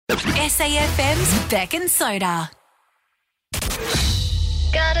SAFM's Beck and Soda.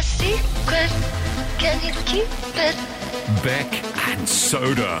 Got a secret, can you keep it? Beck and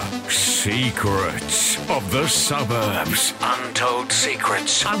Soda. Secrets of the suburbs. Untold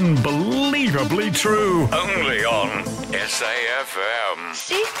secrets. Unbelievably true. Only on SAFM.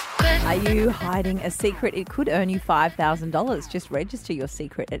 Secret. Are you hiding a secret? It could earn you $5,000. Just register your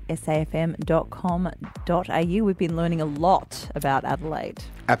secret at safm.com.au. We've been learning a lot about Adelaide.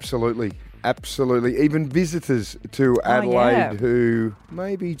 Absolutely. Even visitors to Adelaide who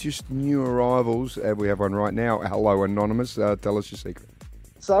may be just new arrivals. We have one right now. Hello, Anonymous. Tell us your secret.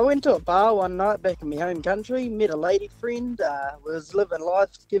 So I went to a bar one night back in my home country, met a lady friend, was living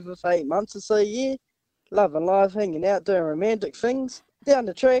life together for 8 months or so, yeah. Loving life, hanging out, doing romantic things. Down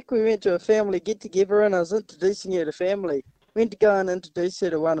the track, we went to a family get-together and I was introducing her to family. Went to go and introduce her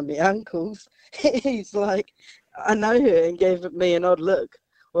to one of my uncles. He's like, I know her, and gave me an odd look.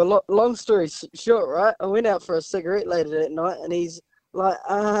 Well, long story short, right, I went out for a cigarette later that night and he's like,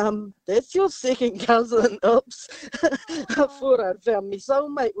 that's your second cousin. Oops. I thought I'd found me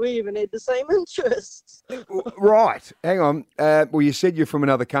soulmate. We even had the same interests. Right. Hang on. Well, you said you're from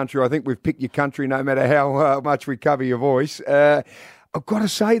another country. I think we've picked your country no matter how much we cover your voice. I've got to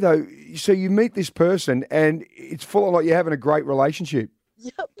say, though, so you meet this person and it's full of like you're having a great relationship.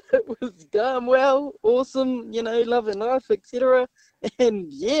 Yep, it was going well, awesome, loving life, etc.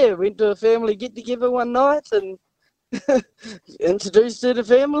 And yeah, went to a family get-together one night and introduced her to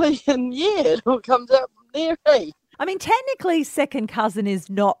family, and yeah, it all comes out from there, hey. I mean, technically, second cousin is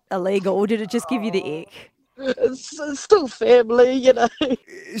not illegal, or did it just give you the ick? It's still family,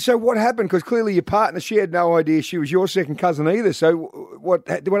 So what happened? Because clearly your partner, she had no idea she was your second cousin either. So what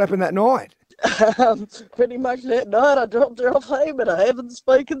happened that night? Pretty much that night I dropped her off home and I haven't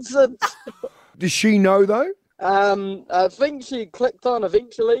spoken since. Does she know though? I think she clicked on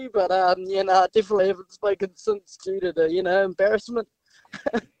eventually, but I definitely haven't spoken since due to the, embarrassment.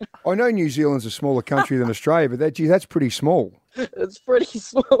 I know New Zealand's a smaller country than Australia, but that's pretty small. It's pretty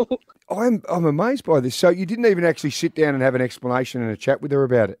small. I'm amazed by this. So you didn't even actually sit down and have an explanation and a chat with her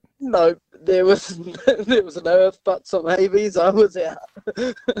about it? No, there was no ifs, buts, or maybes. I was out.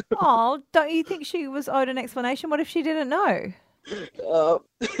 Oh, don't you think she was owed an explanation? What if she didn't know?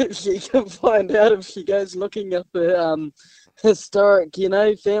 She can find out if she goes looking up her historic,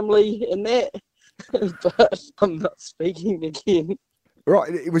 family and that. But I'm not speaking again.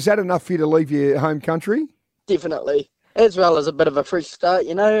 Right. Was that enough for you to leave your home country? Definitely. As well as a bit of a fresh start,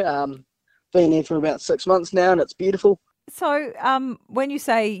 Been here for about 6 months now and it's beautiful. So when you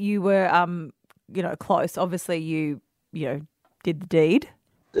say you were, close, obviously you did the deed.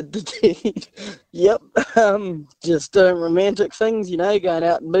 Did the deed. Yep. Just doing romantic things, going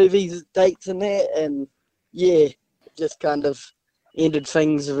out in movies, dates and that. And, yeah, just kind of ended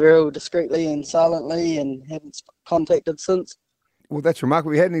things real discreetly and silently and haven't contacted since. Well, that's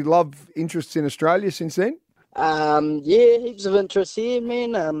remarkable. You had any love interests in Australia since then? Yeah, heaps of interest here,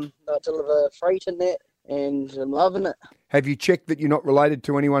 man. I deliver freight in that and I'm loving it. Have you checked that you're not related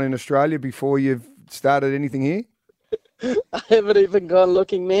to anyone in Australia before you've started anything here? I haven't even gone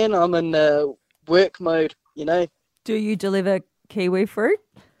looking, man. I'm in work mode, Do you deliver kiwi fruit?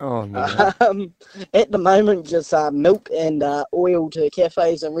 Oh, no. At the moment, just milk and oil to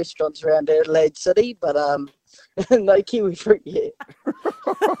cafes and restaurants around Adelaide City, but no kiwi fruit yet.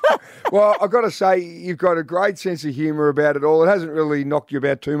 Well, I've got to say, you've got a great sense of humour about it all. It hasn't really knocked you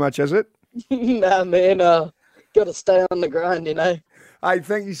about too much, has it? Nah, man. Got to stay on the grind, Hey,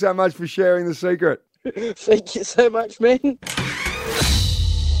 thank you so much for sharing the secret. Thank you so much, man.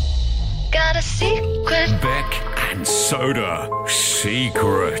 Got a secret. Beck and Soda.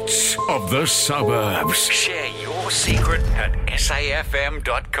 Secrets of the suburbs. Share your secret at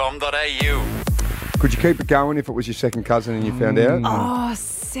safm.com.au. Could you keep it going if it was your second cousin and you found out? Oh,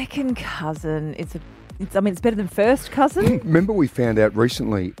 second cousin. It's better than first cousin. Remember we found out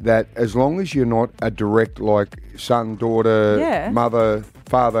recently that as long as you're not a direct, like, son, daughter, mother,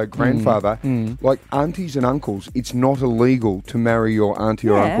 father, grandfather, like aunties and uncles, it's not illegal to marry your auntie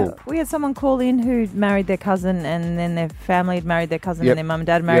or uncle. We had someone call in who married their cousin and then their family had married their cousin and their mum and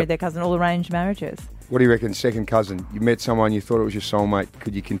dad married their cousin, all arranged marriages. What do you reckon, second cousin? You met someone, you thought it was your soulmate.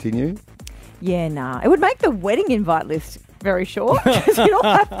 Could you continue? Yeah, nah. It would make the wedding invite list very short because you don't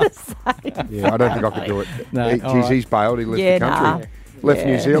have the same. Yeah, I don't think I could do it. No, He's bailed. He left the country. Left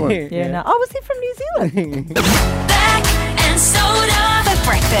New Zealand. No. Oh, was he from New Zealand? Beck and Soda for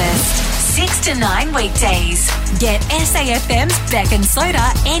breakfast. 6 to 9 weekdays. Get SAFM's Beck and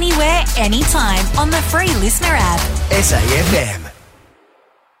Soda anywhere, anytime on the free listener app. SAFM.